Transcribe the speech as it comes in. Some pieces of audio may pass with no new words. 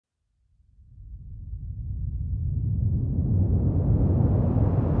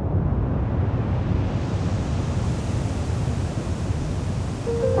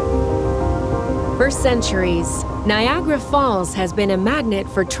centuries, Niagara Falls has been a magnet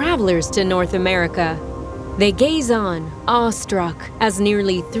for travelers to North America. They gaze on, awestruck, as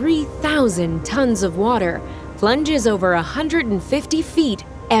nearly 3,000 tons of water plunges over 150 feet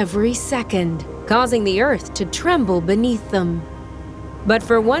every second, causing the earth to tremble beneath them. But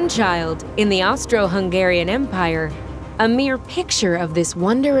for one child in the Austro-Hungarian Empire, a mere picture of this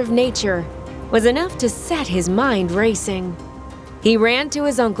wonder of nature was enough to set his mind racing. He ran to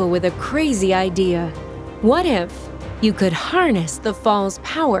his uncle with a crazy idea. What if you could harness the fall's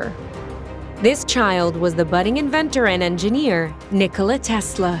power? This child was the budding inventor and engineer, Nikola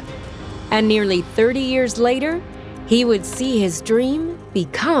Tesla. And nearly 30 years later, he would see his dream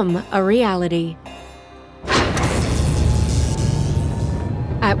become a reality.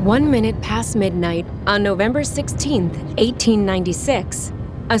 At 1 minute past midnight on November 16, 1896,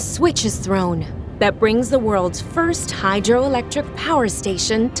 a switch is thrown that brings the world's first hydroelectric power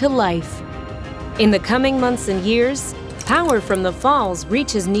station to life. In the coming months and years, power from the falls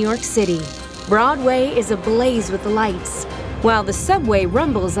reaches New York City. Broadway is ablaze with lights, while the subway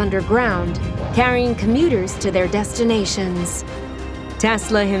rumbles underground, carrying commuters to their destinations.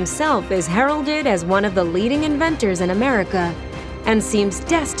 Tesla himself is heralded as one of the leading inventors in America and seems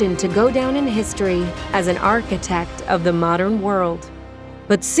destined to go down in history as an architect of the modern world.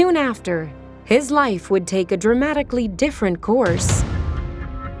 But soon after, his life would take a dramatically different course.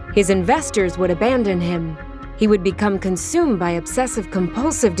 His investors would abandon him. He would become consumed by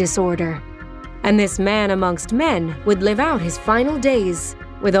obsessive-compulsive disorder. And this man amongst men would live out his final days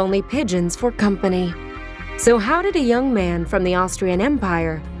with only pigeons for company. So how did a young man from the Austrian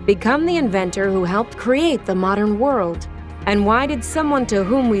Empire become the inventor who helped create the modern world? And why did someone to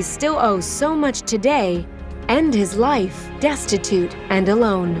whom we still owe so much today end his life destitute and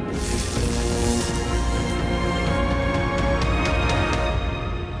alone?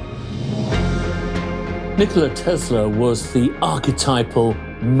 Nikola Tesla was the archetypal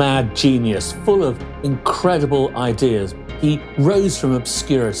mad genius, full of incredible ideas. He rose from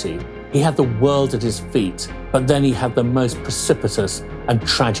obscurity. He had the world at his feet, but then he had the most precipitous and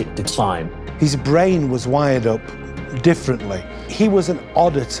tragic decline. His brain was wired up differently. He was an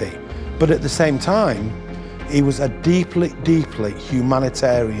oddity, but at the same time, he was a deeply, deeply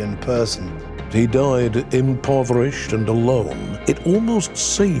humanitarian person. He died impoverished and alone. It almost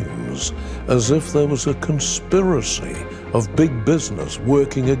seems as if there was a conspiracy of big business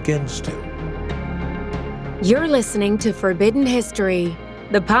working against him. You're listening to Forbidden History,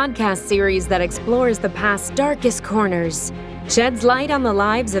 the podcast series that explores the past's darkest corners, sheds light on the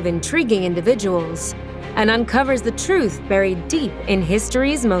lives of intriguing individuals, and uncovers the truth buried deep in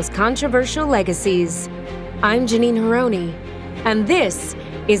history's most controversial legacies. I'm Janine Hironi, and this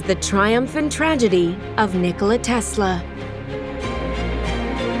is the triumph and tragedy of Nikola Tesla.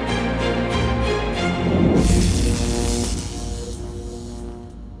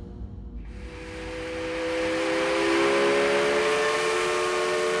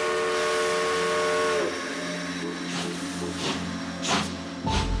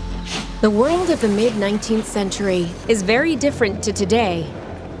 The world of the mid-19th century is very different to today.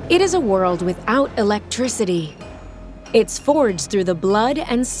 It is a world without electricity. It's forged through the blood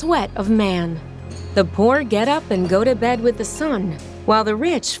and sweat of man. The poor get up and go to bed with the sun, while the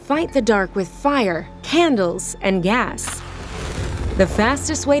rich fight the dark with fire, candles, and gas. The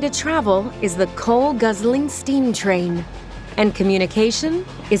fastest way to travel is the coal-guzzling steam train, and communication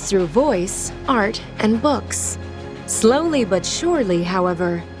is through voice, art, and books. Slowly but surely,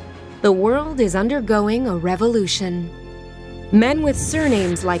 however, the world is undergoing a revolution. Men with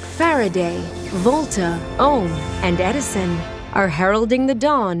surnames like Faraday, Volta, Ohm, and Edison are heralding the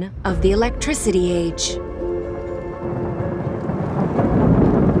dawn of the electricity age.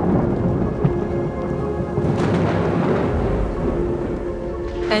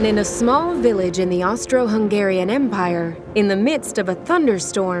 And in a small village in the Austro-Hungarian Empire, in the midst of a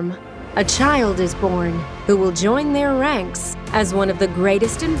thunderstorm, a child is born who will join their ranks as one of the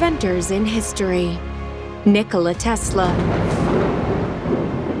greatest inventors in history, Nikola Tesla.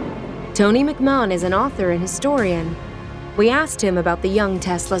 Tony McMahon is an author and historian. We asked him about the young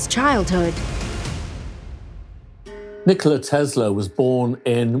Tesla's childhood. Nikola Tesla was born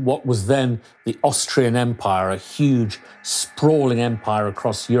in what was then the Austrian Empire, a huge, sprawling empire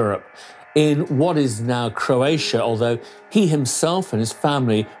across Europe, in what is now Croatia, although he himself and his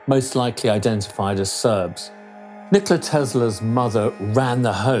family most likely identified as Serbs. Nikola Tesla's mother ran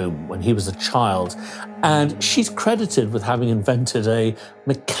the home when he was a child, and she's credited with having invented a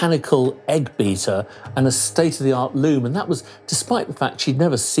mechanical egg beater and a state-of-the-art loom, and that was despite the fact she'd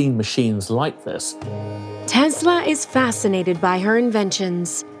never seen machines like this. Tesla is fascinated by her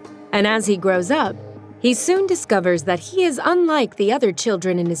inventions. And as he grows up, he soon discovers that he is unlike the other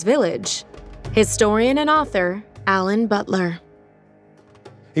children in his village. Historian and author Alan Butler.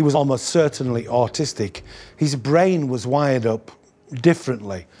 He was almost certainly autistic. His brain was wired up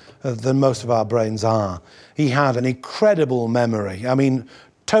differently than most of our brains are. He had an incredible memory. I mean,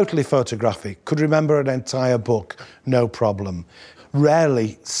 totally photographic, could remember an entire book, no problem.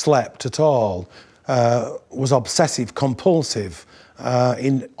 Rarely slept at all, was obsessive compulsive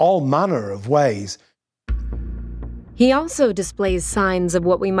in all manner of ways. He also displays signs of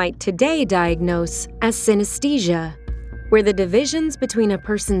what we might today diagnose as synesthesia, where the divisions between a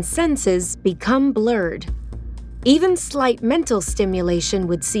person's senses become blurred. Even slight mental stimulation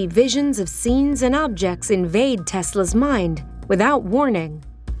would see visions of scenes and objects invade Tesla's mind without warning.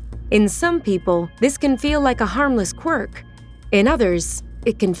 In some people, this can feel like a harmless quirk. In others,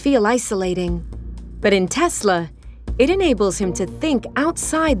 it can feel isolating. But in Tesla, it enables him to think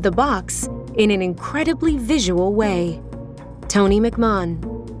outside the box in an incredibly visual way. Tony McMahon.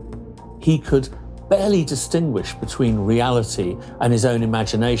 He could barely distinguish between reality and his own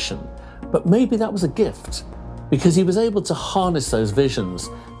imagination, but maybe that was a gift, because he was able to harness those visions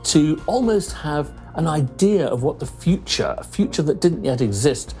to almost have an idea of what the future, a future that didn't yet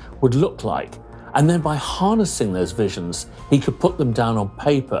exist, would look like. And then by harnessing those visions, he could put them down on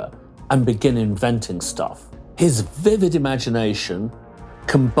paper and begin inventing stuff. His vivid imagination,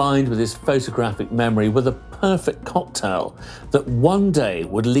 combined with his photographic memory, were the perfect cocktail that one day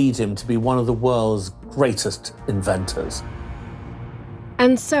would lead him to be one of the world's greatest inventors.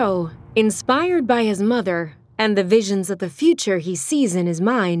 And so, inspired by his mother and the visions of the future he sees in his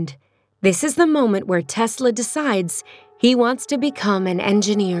mind, this is the moment where Tesla decides he wants to become an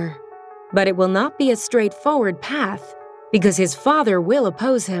engineer. But it will not be a straightforward path, because his father will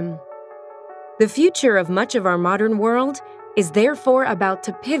oppose him. The future of much of our modern world is therefore about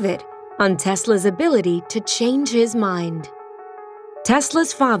to pivot on Tesla's ability to change his mind.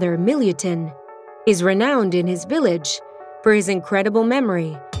 Tesla's father, Milutin, is renowned in his village for his incredible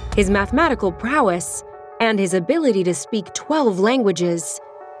memory, his mathematical prowess, and his ability to speak 12 languages.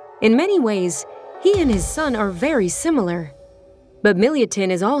 In many ways, he and his son are very similar. But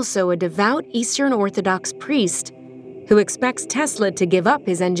Milutin is also a devout Eastern Orthodox priest who expects Tesla to give up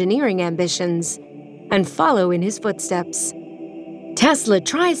his engineering ambitions and follow in his footsteps. Tesla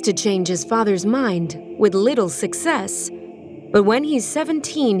tries to change his father's mind with little success, but when he's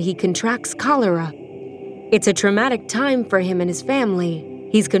 17, he contracts cholera. It's a traumatic time for him and his family.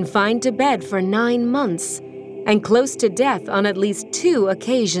 He's confined to bed for 9 months and close to death on at least 2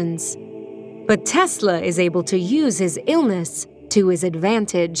 occasions. But Tesla is able to use his illness to his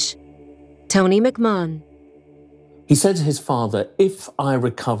advantage. Tony McMahon. He said to his father, "If I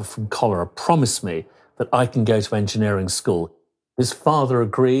recover from cholera, promise me that I can go to engineering school." His father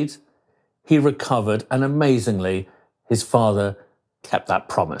agreed. He recovered, and amazingly, his father kept that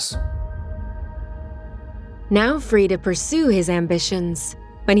promise. Now free to pursue his ambitions,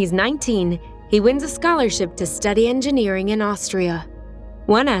 when he's 19, he wins a scholarship to study engineering in Austria.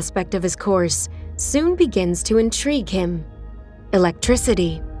 One aspect of his course soon begins to intrigue him: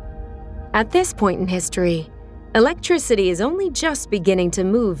 electricity. At this point in history, electricity is only just beginning to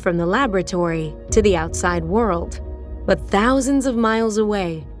move from the laboratory to the outside world. But thousands of miles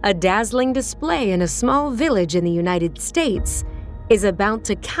away, a dazzling display in a small village in the United States is about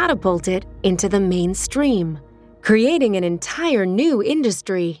to catapult it into the mainstream, creating an entire new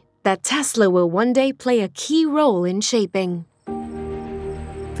industry that Tesla will one day play a key role in shaping.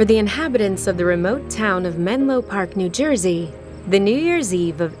 For the inhabitants of the remote town of Menlo Park, New Jersey, the New Year's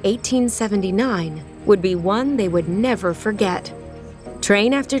Eve of 1879 would be one they would never forget.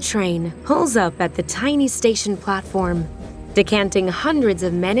 Train after train pulls up at the tiny station platform, decanting hundreds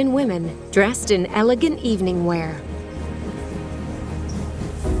of men and women dressed in elegant evening wear.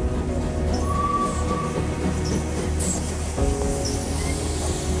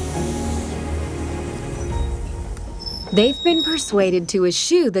 They've been persuaded to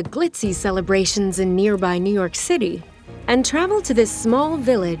eschew the glitzy celebrations in nearby New York City and travel to this small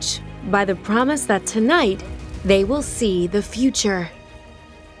village by the promise that tonight they will see the future.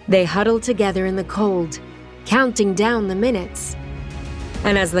 They huddle together in the cold, counting down the minutes.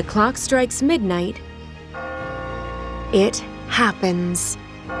 And as the clock strikes midnight, it happens.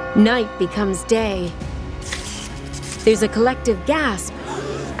 Night becomes day. There's a collective gasp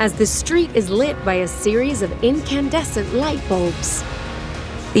as the street is lit by a series of incandescent light bulbs.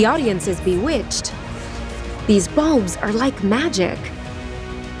 The audience is bewitched. These bulbs are like magic.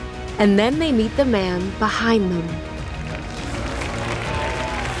 And then they meet the man behind them.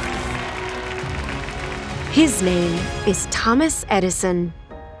 His name is Thomas Edison.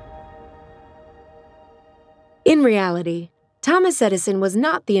 In reality, Thomas Edison was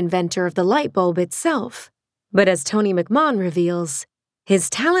not the inventor of the light bulb itself, but as Tony McMahon reveals, his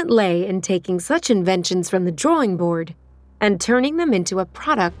talent lay in taking such inventions from the drawing board and turning them into a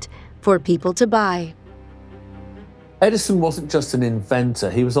product for people to buy. Edison wasn't just an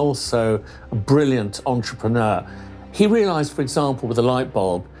inventor, he was also a brilliant entrepreneur. He realized, for example, with the light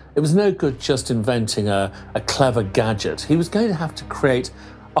bulb, it was no good just inventing a clever gadget. He was going to have to create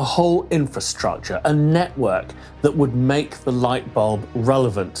a whole infrastructure, a network that would make the light bulb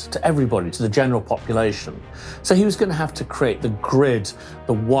relevant to everybody, to the general population. So he was going to have to create the grid,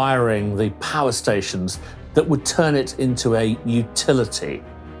 the wiring, the power stations that would turn it into a utility.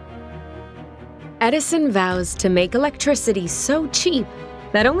 Edison vows to make electricity so cheap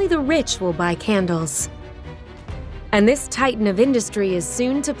that only the rich will buy candles. And this titan of industry is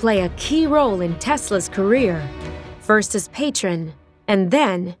soon to play a key role in Tesla's career, first as patron and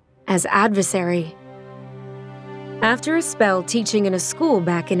then as adversary. After a spell teaching in a school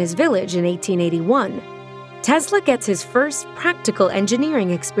back in his village in 1881, Tesla gets his first practical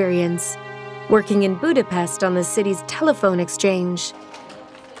engineering experience, working in Budapest on the city's telephone exchange.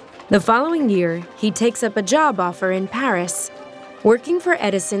 The following year, he takes up a job offer in Paris, working for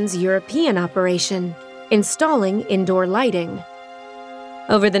Edison's European operation, installing indoor lighting.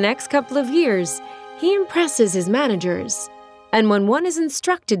 Over the next couple of years, he impresses his managers, and when one is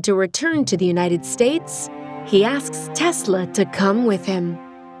instructed to return to the United States, he asks Tesla to come with him.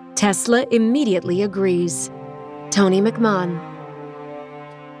 Tesla immediately agrees. Tony McMahon.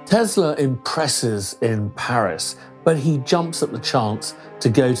 Tesla impresses in Paris, but he jumps at the chance to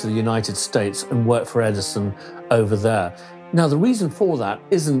go to the United States and work for Edison over there. Now, the reason for that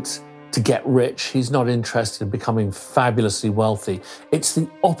isn't to get rich. He's not interested in becoming fabulously wealthy. It's the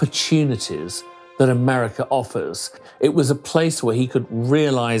opportunities that America offers. It was a place where he could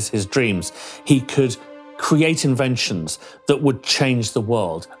realize his dreams. He could create inventions that would change the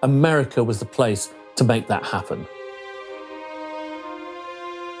world. America was the place to make that happen.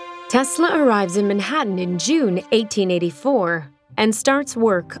 Tesla arrives in Manhattan in June 1884 and starts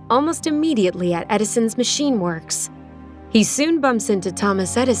work almost immediately at Edison's Machine Works. He soon bumps into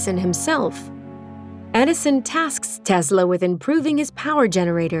Thomas Edison himself. Edison tasks Tesla with improving his power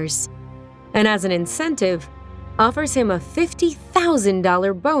generators, and as an incentive, offers him a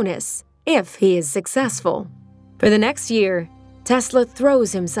 $50,000 bonus if he is successful. For the next year, Tesla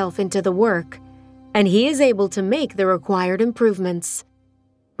throws himself into the work, and he is able to make the required improvements.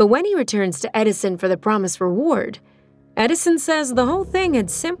 But when he returns to Edison for the promised reward, Edison says the whole thing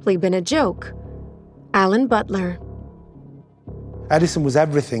had simply been a joke. Alan Butler. Edison was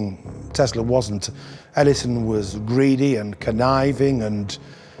everything Tesla wasn't. Edison was greedy and conniving and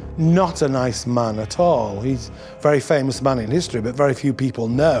not a nice man at all. He's a very famous man in history, but very few people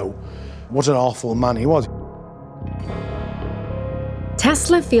know what an awful man he was.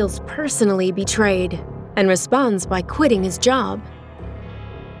 Tesla feels personally betrayed and responds by quitting his job.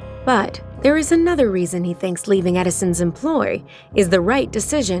 But there is another reason he thinks leaving Edison's employ is the right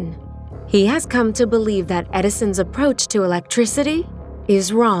decision. He has come to believe that Edison's approach to electricity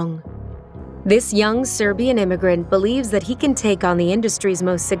is wrong. This young Serbian immigrant believes that he can take on the industry's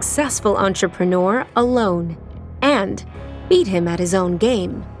most successful entrepreneur alone and beat him at his own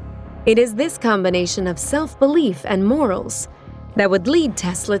game. It is this combination of self-belief and morals that would lead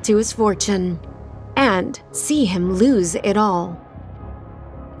Tesla to his fortune and see him lose it all.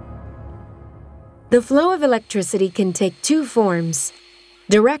 The flow of electricity can take two forms.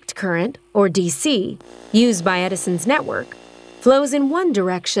 Direct current, or DC, used by Edison's network, flows in one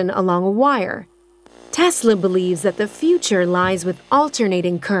direction along a wire. Tesla believes that the future lies with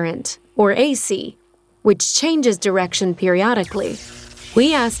alternating current, or AC, which changes direction periodically.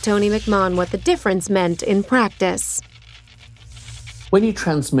 We asked Tony McMahon what the difference meant in practice. When you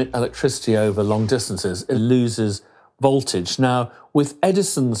transmit electricity over long distances, it loses voltage. Now, with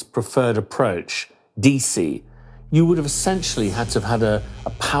Edison's preferred approach, DC, you would have essentially had to have had a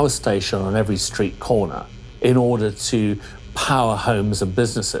power station on every street corner in order to power homes and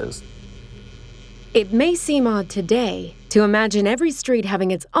businesses. It may seem odd today to imagine every street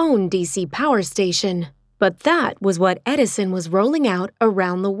having its own DC power station, but that was what Edison was rolling out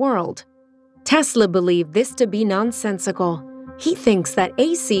around the world. Tesla believed this to be nonsensical. He thinks that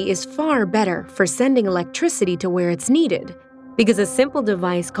AC is far better for sending electricity to where it's needed, because a simple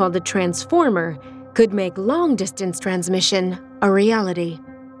device called a transformer could make long-distance transmission a reality.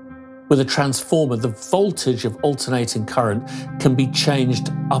 With a transformer, the voltage of alternating current can be changed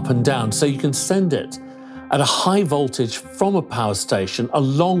up and down, so you can send it at a high voltage from a power station a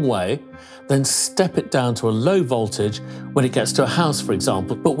long way, then step it down to a low voltage when it gets to a house, for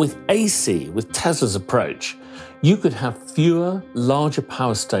example. But with AC, with Tesla's approach, you could have fewer, larger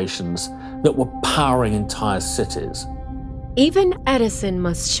power stations that were powering entire cities. Even Edison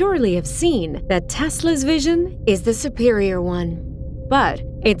must surely have seen that Tesla's vision is the superior one. But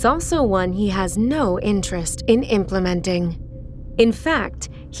it's also one he has no interest in implementing. In fact,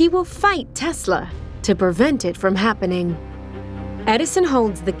 he will fight Tesla to prevent it from happening. Edison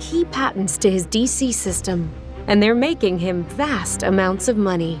holds the key patents to his DC system, and they're making him vast amounts of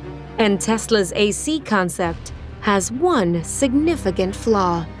money. And Tesla's AC concept has one significant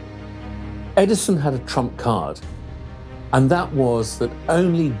flaw. Edison had a trump card, and that was that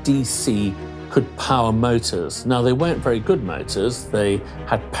only DC could power motors. Now, they weren't very good motors. They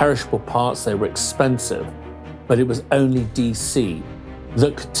had perishable parts, they were expensive, but it was only DC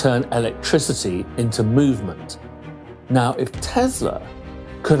that could turn electricity into movement. Now, if Tesla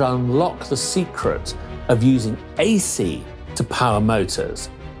could unlock the secret of using AC to power motors,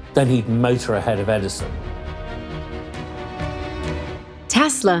 then he'd motor ahead of Edison.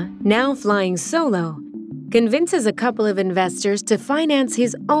 Tesla, now flying solo, convinces a couple of investors to finance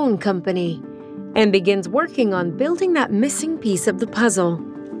his own company and begins working on building that missing piece of the puzzle,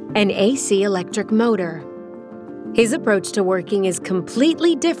 an AC electric motor. His approach to working is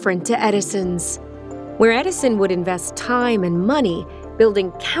completely different to Edison's. Where Edison would invest time and money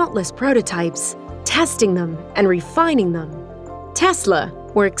building countless prototypes, testing them and refining them, Tesla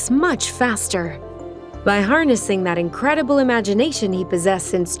works much faster. By harnessing that incredible imagination he possessed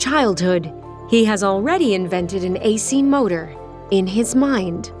since childhood, he has already invented an AC motor in his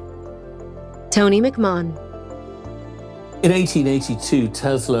mind. Tony McMahon. In 1882,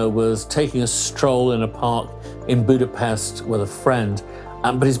 Tesla was taking a stroll in a park in Budapest with a friend,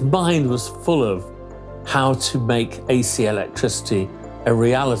 but his mind was full of how to make AC electricity a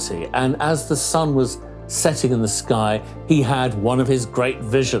reality. And as the sun was setting in the sky, he had one of his great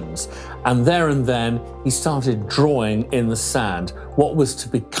visions. And there and then, he started drawing in the sand what was to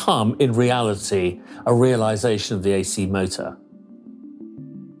become, in reality, a realization of the AC motor.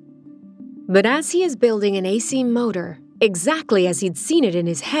 But as he is building an AC motor, exactly as he'd seen it in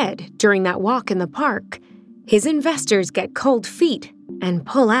his head during that walk in the park, his investors get cold feet and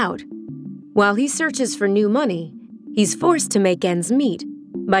pull out. While he searches for new money, he's forced to make ends meet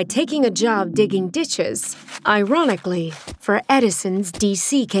by taking a job digging ditches, ironically, for Edison's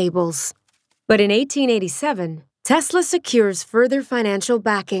DC cables. But in 1887, Tesla secures further financial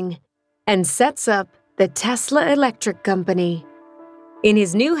backing and sets up the Tesla Electric Company. In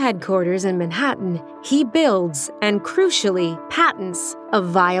his new headquarters in Manhattan, he builds and, crucially, patents a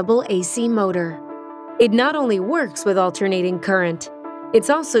viable AC motor. It not only works with alternating current, it's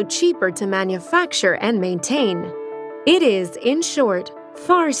also cheaper to manufacture and maintain. It is, in short,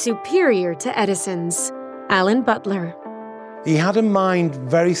 far superior to Edison's. Alan Butler. He had a mind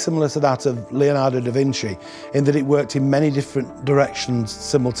very similar to that of Leonardo da Vinci, in that it worked in many different directions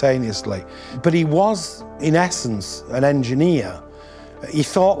simultaneously. But he was, in essence, an engineer. He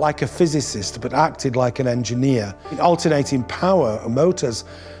thought like a physicist, but acted like an engineer. Alternating power motors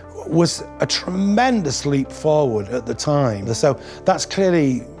was a tremendous leap forward at the time. So that's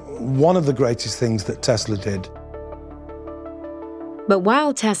clearly one of the greatest things that Tesla did. But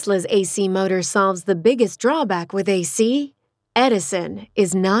while Tesla's AC motor solves the biggest drawback with AC, Edison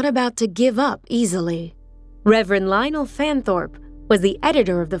is not about to give up easily. Reverend Lionel Fanthorpe was the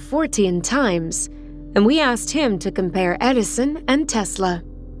editor of the Fortean Times, and we asked him to compare Edison and Tesla.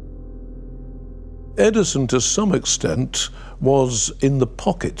 Edison, to some extent, was in the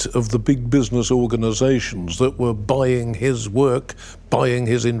pocket of the big business organizations that were buying his work, buying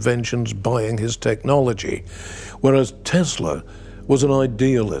his inventions, buying his technology, whereas Tesla was an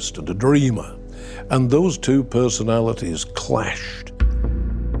idealist and a dreamer, and those two personalities clashed.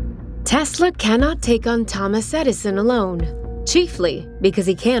 Tesla cannot take on Thomas Edison alone, chiefly because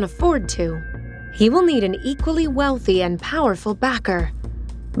he can't afford to. He will need an equally wealthy and powerful backer.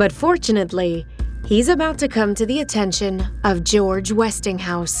 But fortunately, he's about to come to the attention of George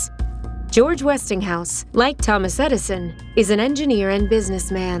Westinghouse. George Westinghouse, like Thomas Edison, is an engineer and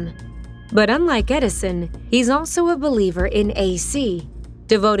businessman. But unlike Edison, he's also a believer in AC,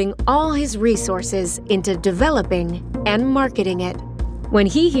 devoting all his resources into developing and marketing it. When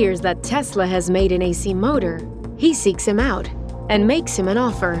he hears that Tesla has made an AC motor, he seeks him out and makes him an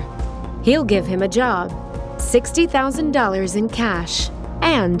offer. He'll give him a job, $60,000 in cash,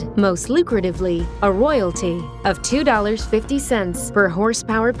 and, most lucratively, a royalty of $2.50 per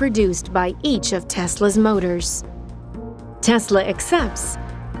horsepower produced by each of Tesla's motors. Tesla accepts,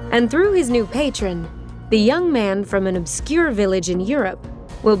 and through his new patron, the young man from an obscure village in Europe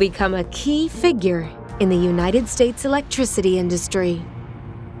will become a key figure in the United States electricity industry.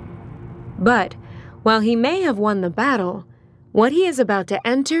 But While he may have won the battle, what he is about to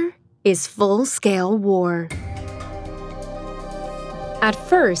enter is full-scale war. At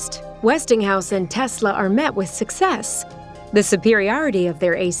first, Westinghouse and Tesla are met with success. The superiority of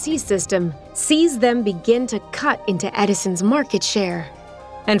their AC system sees them begin to cut into Edison's market share.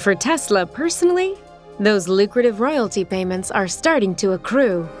 And for Tesla personally, those lucrative royalty payments are starting to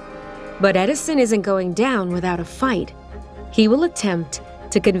accrue. But Edison isn't going down without a fight. He will attempt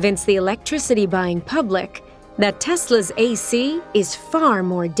to convince the electricity-buying public that Tesla's AC is far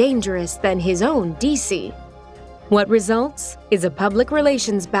more dangerous than his own DC. What results is a public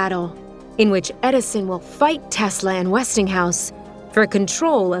relations battle in which Edison will fight Tesla and Westinghouse for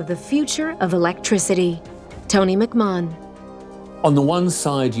control of the future of electricity. Tony McMahon. On the one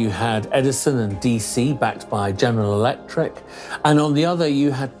side, you had Edison and DC backed by General Electric, and on the other,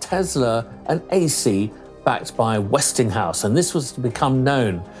 you had Tesla and AC backed by Westinghouse, and this was to become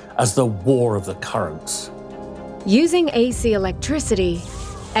known as the War of the Currents. Using AC electricity,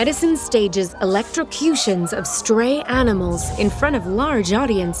 Edison stages electrocutions of stray animals in front of large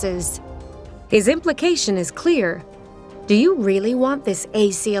audiences. His implication is clear. Do you really want this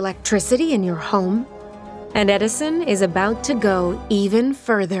AC electricity in your home? And Edison is about to go even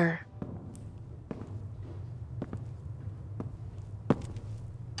further.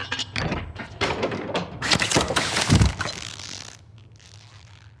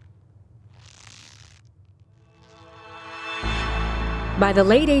 By the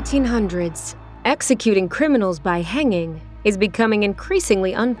late 1800s, executing criminals by hanging is becoming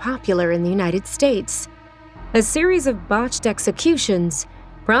increasingly unpopular in the United States. A series of botched executions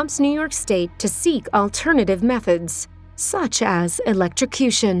prompts New York State to seek alternative methods, such as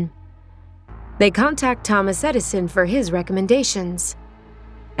electrocution. They contact Thomas Edison for his recommendations.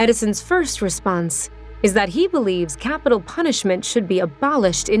 Edison's first response is that he believes capital punishment should be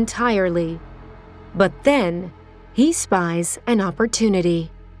abolished entirely. But then, he spies an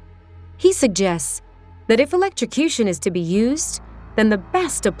opportunity. He suggests that if electrocution is to be used, then the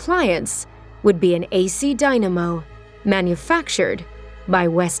best appliance would be an AC dynamo manufactured by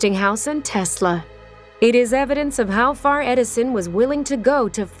Westinghouse and Tesla. It is evidence of how far Edison was willing to go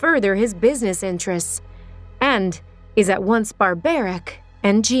to further his business interests, and is at once barbaric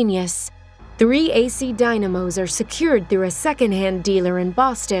and genius. 3 AC dynamos are secured through a second-hand dealer in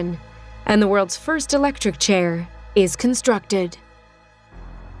Boston, and the world's first electric chair is constructed.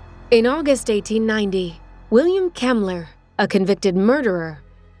 In August 1890, William Kemmler, a convicted murderer,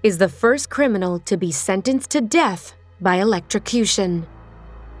 is the first criminal to be sentenced to death by electrocution.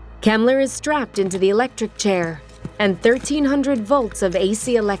 Kemmler is strapped into the electric chair, and 1,300 volts of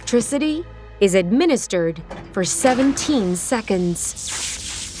AC electricity is administered for 17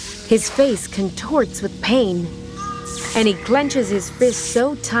 seconds. His face contorts with pain, and he clenches his fist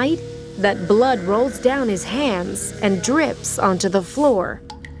so tight that blood rolls down his hands and drips onto the floor.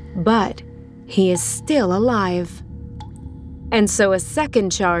 But he is still alive. And so a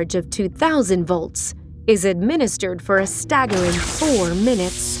second charge of 2,000 volts is administered for a staggering 4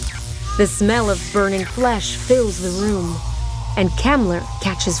 minutes. The smell of burning flesh fills the room, and Kemmler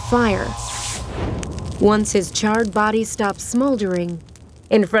catches fire. Once his charred body stops smoldering,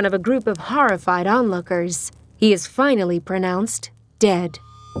 in front of a group of horrified onlookers, he is finally pronounced dead.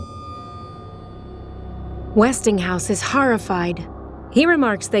 Westinghouse is horrified. He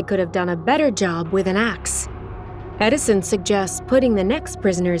remarks they could have done a better job with an axe. Edison suggests putting the next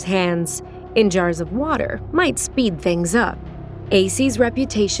prisoner's hands in jars of water might speed things up. AC's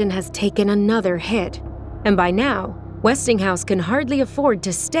reputation has taken another hit, and by now, Westinghouse can hardly afford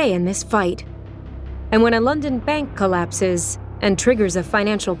to stay in this fight. And when a London bank collapses and triggers a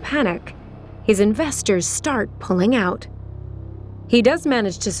financial panic, his investors start pulling out. He does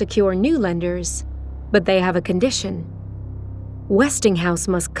manage to secure new lenders, but they have a condition. Westinghouse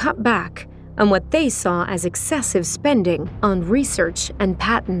must cut back on what they saw as excessive spending on research and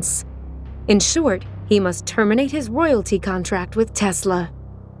patents. In short, he must terminate his royalty contract with Tesla.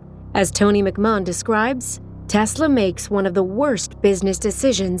 As Tony McMahon describes, Tesla makes one of the worst business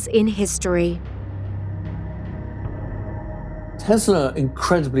decisions in history. Tesla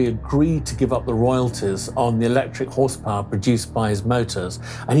incredibly agreed to give up the royalties on the electric horsepower produced by his motors,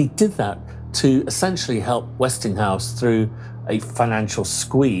 and he did that to essentially help Westinghouse through a financial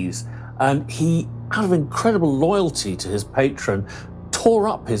squeeze. And he, out of incredible loyalty to his patron, tore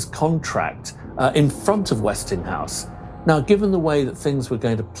up his contract in front of Westinghouse. Now, given the way that things were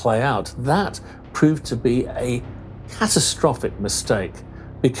going to play out, that proved to be a catastrophic mistake,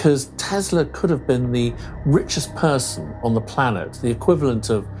 because Tesla could have been the richest person on the planet, the equivalent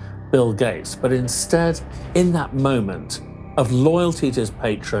of Bill Gates. But instead, in that moment of loyalty to his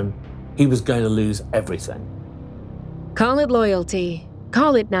patron, he was going to lose everything. Call it loyalty,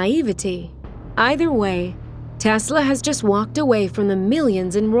 call it naivety. Either way, Tesla has just walked away from the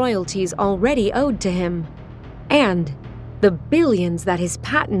millions in royalties already owed to him, and the billions that his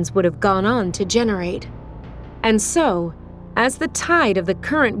patents would have gone on to generate. And so, as the tide of the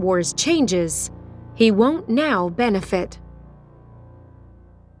current wars changes, he won't now benefit.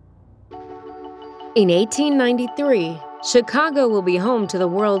 In 1893, Chicago will be home to the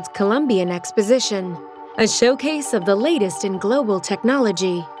world's Columbian Exposition, a showcase of the latest in global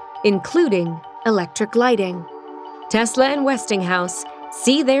technology, including electric lighting. Tesla and Westinghouse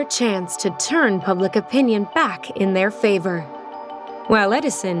see their chance to turn public opinion back in their favor, while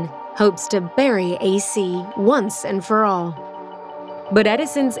Edison hopes to bury AC once and for all. But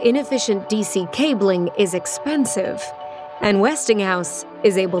Edison's inefficient DC cabling is expensive, and Westinghouse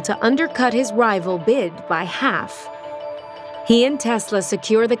is able to undercut his rival bid by half. He and Tesla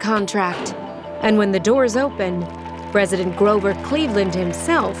secure the contract, and when the doors open, President Grover Cleveland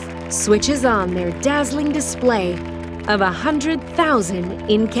himself switches on their dazzling display of 100,000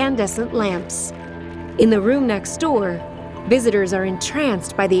 incandescent lamps. In the room next door, visitors are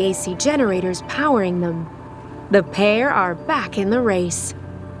entranced by the AC generators powering them. The pair are back in the race,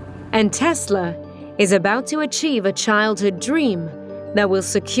 and Tesla is about to achieve a childhood dream that will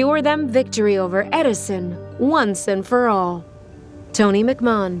secure them victory over Edison once and for all. Tony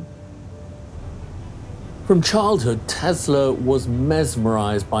McMahon. From childhood, Tesla was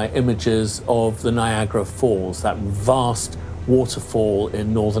mesmerized by images of the Niagara Falls, that vast waterfall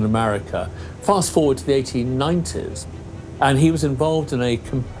in Northern America. Fast forward to the 1890s, and he was involved in a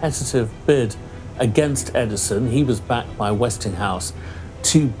competitive bid against Edison. He was backed by Westinghouse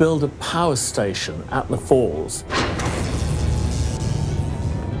to build a power station at the falls.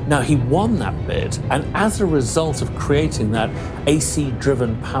 Now, he won that bid, and as a result of creating that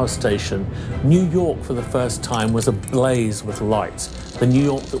AC-driven power station, New York for the first time was ablaze with lights, the New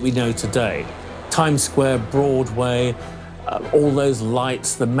York that we know today. Times Square, Broadway, all those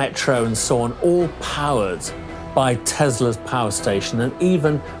lights, the metro and so on, all powered by Tesla's power station, and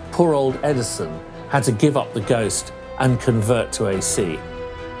even poor old Edison had to give up the ghost and convert to AC.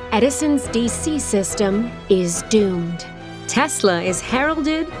 Edison's DC system is doomed. Tesla is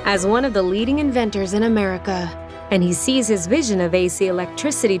heralded as one of the leading inventors in America, and he sees his vision of AC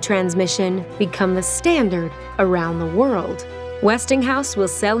electricity transmission become the standard around the world. Westinghouse will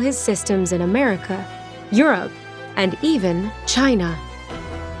sell his systems in America, Europe, and even China.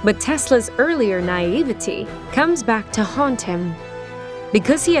 But Tesla's earlier naivety comes back to haunt him.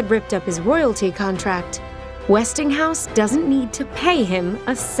 Because he had ripped up his royalty contract, Westinghouse doesn't need to pay him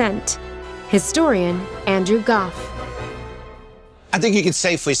a cent. Historian Andrew Goff. I think you could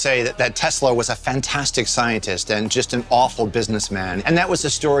safely say that Tesla was a fantastic scientist and just an awful businessman. And that was the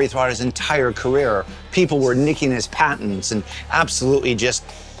story throughout his entire career. People were nicking his patents and absolutely just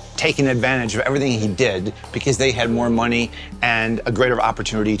taking advantage of everything he did because they had more money and a greater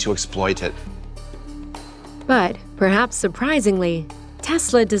opportunity to exploit it. But, perhaps surprisingly,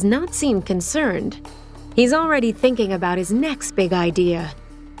 Tesla does not seem concerned. He's already thinking about his next big idea,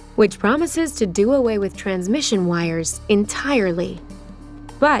 which promises to do away with transmission wires entirely.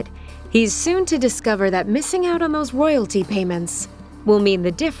 But he's soon to discover that missing out on those royalty payments will mean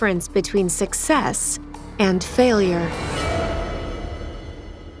the difference between success and failure.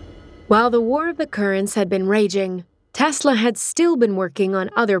 While the War of the Currents had been raging, Tesla had still been working on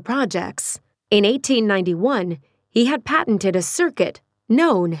other projects. In 1891, he had patented a circuit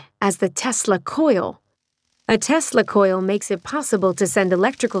known as the Tesla coil. A Tesla coil makes it possible to send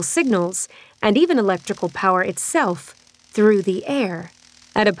electrical signals and even electrical power itself through the air.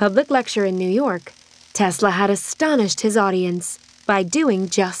 At a public lecture in New York, Tesla had astonished his audience by doing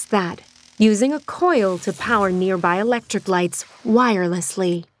just that, using a coil to power nearby electric lights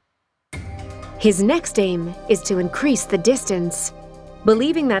wirelessly. His next aim is to increase the distance,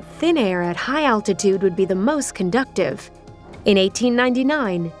 believing that thin air at high altitude would be the most conductive. In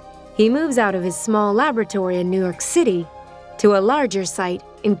 1899, he moves out of his small laboratory in New York City to a larger site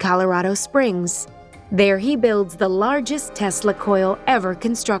in Colorado Springs. There he builds the largest Tesla coil ever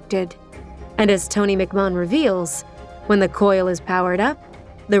constructed. And as Tony McMahon reveals, when the coil is powered up,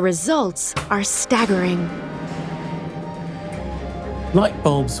 the results are staggering. Light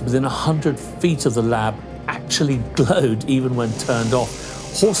bulbs within 100 feet of the lab actually glowed even when turned off.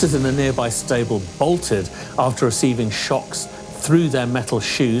 Horses in a nearby stable bolted after receiving shocks through their metal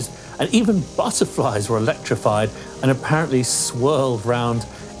shoes, and even butterflies were electrified and apparently swirled round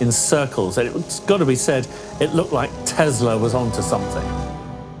in circles. And it's got to be said, it looked like Tesla was onto something.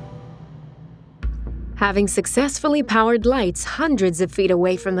 Having successfully powered lights hundreds of feet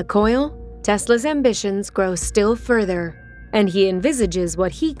away from the coil, Tesla's ambitions grow still further, and he envisages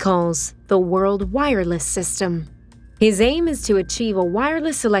what he calls the World Wireless System. His aim is to achieve a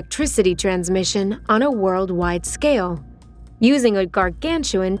wireless electricity transmission on a worldwide scale, using a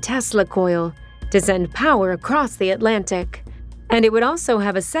gargantuan Tesla coil to send power across the Atlantic. And it would also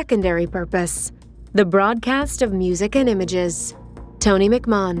have a secondary purpose, the broadcast of music and images. Tony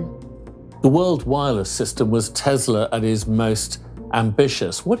McMahon. The World Wireless System was Tesla at his most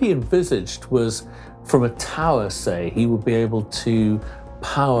ambitious. What he envisaged was, from a tower, say, he would be able to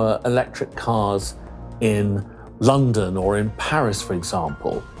power electric cars in London or in Paris, for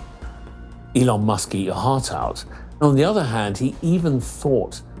example. Elon Musk, eat your heart out. On the other hand, he even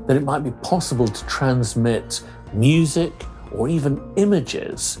thought that it might be possible to transmit music or even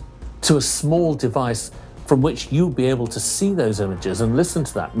images to a small device from which you'll be able to see those images and listen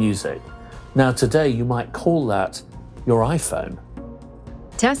to that music. Now, today, you might call that your iPhone.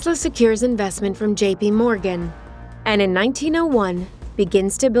 Tesla secures investment from JP Morgan, and in 1901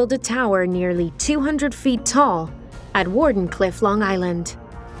 begins to build a tower nearly 200 feet tall at Wardenclyffe, Long Island.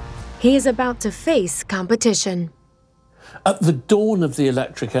 He is about to face competition. At the dawn of the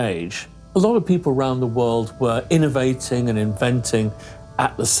electric age, a lot of people around the world were innovating and inventing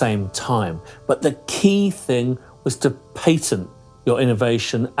at the same time. But the key thing was to patent your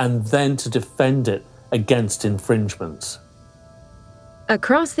innovation and then to defend it against infringements.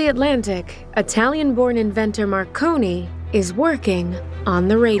 Across the Atlantic, Italian-born inventor Marconi is working on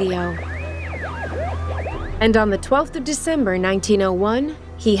the radio. And on the 12th of December 1901,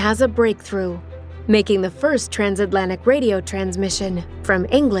 he has a breakthrough, making the first transatlantic radio transmission from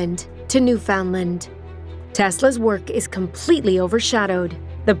England to Newfoundland. Tesla's work is completely overshadowed.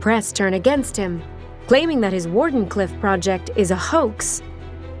 The press turn against him, claiming that his Wardenclyffe project is a hoax.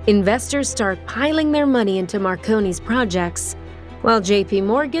 Investors start piling their money into Marconi's projects, while JP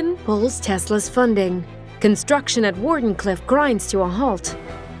Morgan pulls Tesla's funding. Construction at Wardenclyffe grinds to a halt,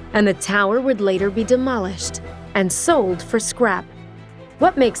 and the tower would later be demolished and sold for scrap.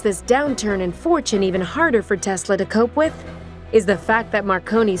 What makes this downturn in fortune even harder for Tesla to cope with is the fact that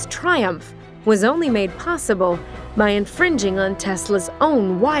Marconi's triumph was only made possible by infringing on Tesla's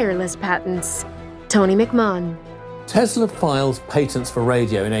own wireless patents. Tony McMahon. Tesla files patents for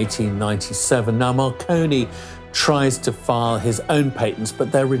radio in 1897. Now, Marconi tries to file his own patents, but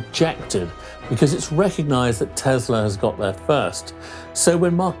they're rejected because it's recognized that Tesla has got there first. So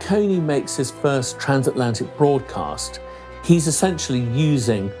when Marconi makes his first transatlantic broadcast, he's essentially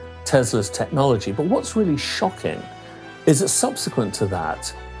using Tesla's technology. But what's really shocking is that subsequent to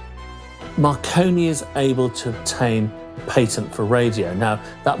that, Marconi is able to obtain a patent for radio. Now,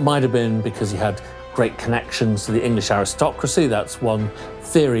 that might have been because he had great connections to the English aristocracy. That's one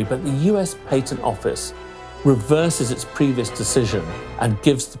theory. But the US Patent Office reverses its previous decision and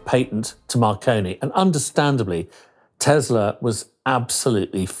gives the patent to Marconi. And understandably, Tesla was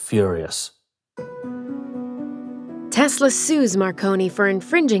absolutely furious. Tesla sues Marconi for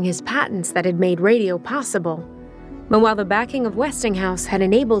infringing his patents that had made radio possible. But while the backing of Westinghouse had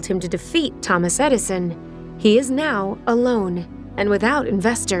enabled him to defeat Thomas Edison, he is now alone and without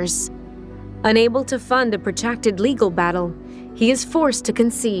investors. Unable to fund a protracted legal battle, he is forced to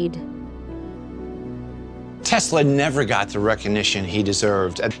concede. Tesla never got the recognition he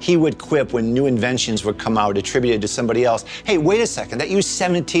deserved. He would quip when new inventions would come out attributed to somebody else. Hey, wait a second, that used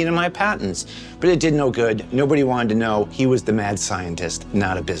 17 of my patents. But it did no good. Nobody wanted to know. He was the mad scientist,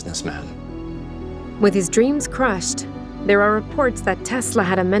 not a businessman. With his dreams crushed, there are reports that Tesla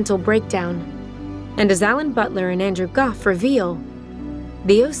had a mental breakdown. And as Alan Butler and Andrew Goff reveal,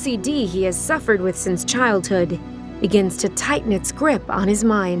 the OCD he has suffered with since childhood begins to tighten its grip on his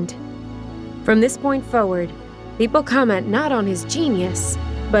mind. From this point forward, people comment not on his genius,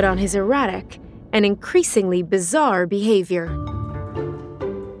 but on his erratic and increasingly bizarre behavior.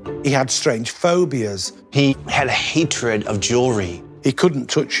 He had strange phobias. He had a hatred of jewelry. He couldn't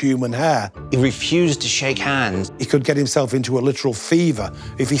touch human hair. He refused to shake hands. He could get himself into a literal fever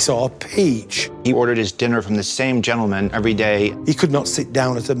if he saw a peach. He ordered his dinner from the same gentleman every day. He could not sit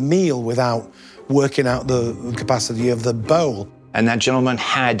down at a meal without working out the capacity of the bowl. And that gentleman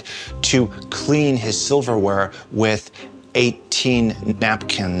had to clean his silverware with 18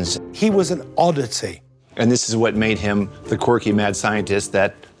 napkins. He was an oddity. And this is what made him the quirky mad scientist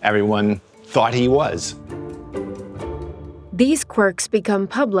that everyone thought he was. These quirks become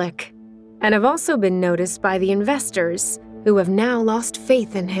public and have also been noticed by the investors who have now lost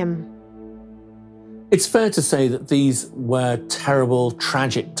faith in him. It's fair to say that these were terrible,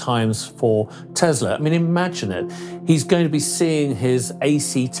 tragic times for Tesla. I mean, imagine it. He's going to be seeing his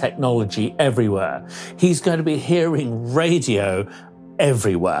AC technology everywhere. He's going to be hearing radio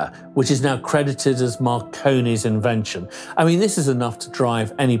everywhere, which is now credited as Marconi's invention. I mean, this is enough to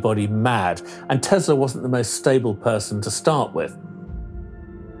drive anybody mad, and Tesla wasn't the most stable person to start with.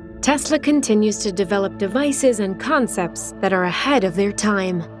 Tesla continues to develop devices and concepts that are ahead of their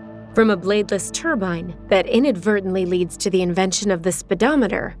time. From a bladeless turbine that inadvertently leads to the invention of the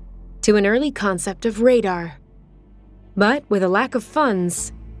speedometer, to an early concept of radar. But with a lack of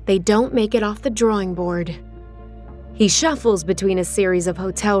funds, they don't make it off the drawing board. He shuffles between a series of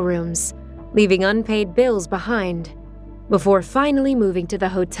hotel rooms, leaving unpaid bills behind, before finally moving to the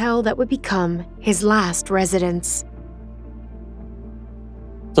hotel that would become his last residence.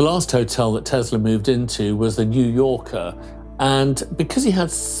 The last hotel that Tesla moved into was the New Yorker, and because he had a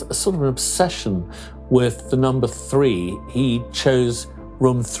sort of an obsession with the number 3, he chose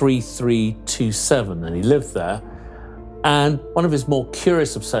room 3327, and he lived there. And one of his more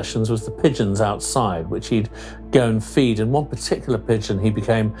curious obsessions was the pigeons outside, which he'd go and feed. And one particular pigeon he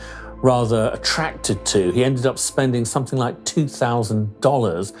became rather attracted to. He ended up spending something like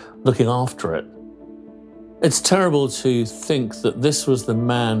 $2,000 looking after it. It's terrible to think that this was the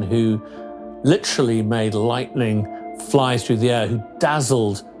man who literally made lightning fly through the air, who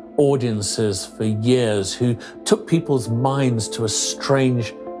dazzled audiences for years, who took people's minds to a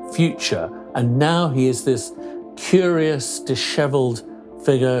strange future. And now he is this curious, disheveled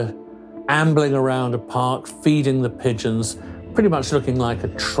figure ambling around a park, feeding the pigeons, pretty much looking like a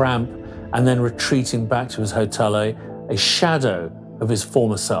tramp, and then retreating back to his hotel, a shadow of his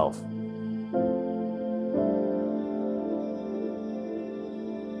former self.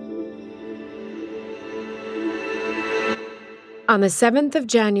 On the 7th of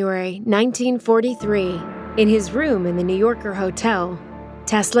January, 1943, in his room in the New Yorker Hotel,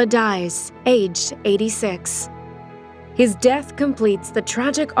 Tesla dies, aged 86. His death completes the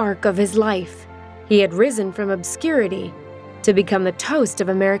tragic arc of his life. He had risen from obscurity to become the toast of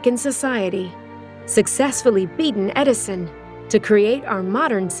American society, successfully beaten Edison to create our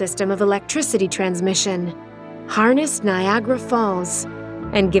modern system of electricity transmission, harnessed Niagara Falls,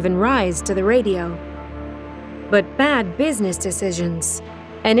 and given rise to the radio. But bad business decisions,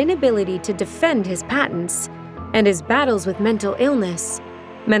 an inability to defend his patents, and his battles with mental illness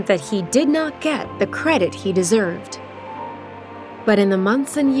meant that he did not get the credit he deserved. But in the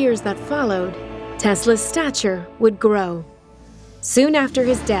months and years that followed, Tesla's stature would grow. Soon after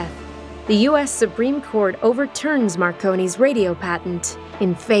his death, the U.S. Supreme Court overturns Marconi's radio patent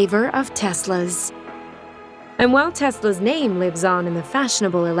in favor of Tesla's. And while Tesla's name lives on in the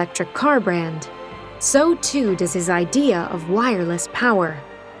fashionable electric car brand, so too does his idea of wireless power,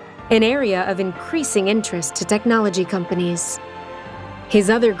 an area of increasing interest to technology companies. His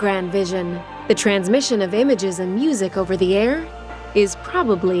other grand vision, the transmission of images and music over the air, is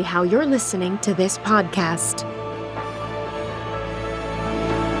probably how you're listening to this podcast.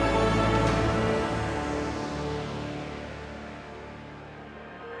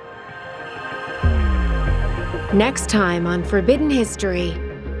 Next time on Forbidden History.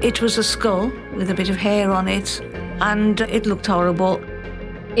 It was a skull with a bit of hair on it, and it looked horrible.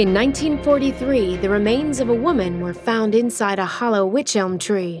 In 1943, the remains of a woman were found inside a hollow wych elm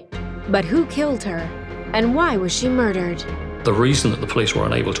tree. But who killed her, and why was she murdered? The reason that the police were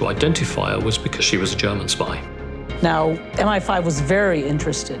unable to identify her was because she was a German spy. Now, MI5 was very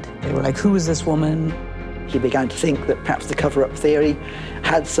interested. They were like, who is this woman? He began to think that perhaps the cover-up theory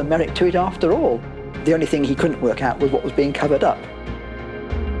had some merit to it after all. The only thing he couldn't work out was what was being covered up.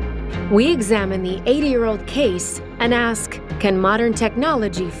 We examine the 80-year-old case and ask, can modern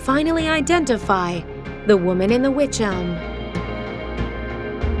technology finally identify the woman in the wych elm?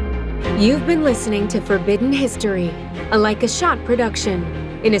 You've been listening to Forbidden History, a Like a Shot production,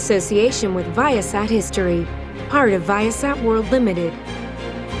 in association with Viasat History, part of Viasat World Limited.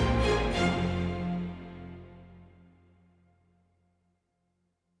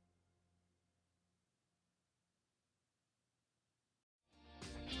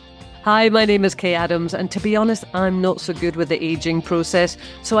 Hi, my name is Kay Adams, and to be honest, I'm not so good with the ageing process,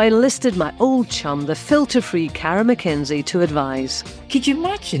 so I enlisted my old chum, the filter-free Cara McKenzie, to advise. Could you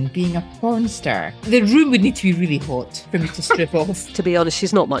imagine being a porn star? The room would need to be really hot for me to strip off. To be honest,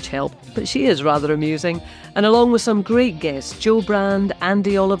 she's not much help, but she is rather amusing. And along with some great guests, Joe Brand,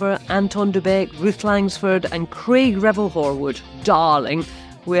 Andy Oliver, Anton Dubeck, Ruth Langsford, and Craig Revel-Horwood, darling,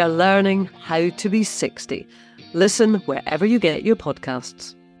 we are learning how to be 60. Listen wherever you get your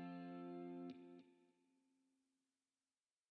podcasts.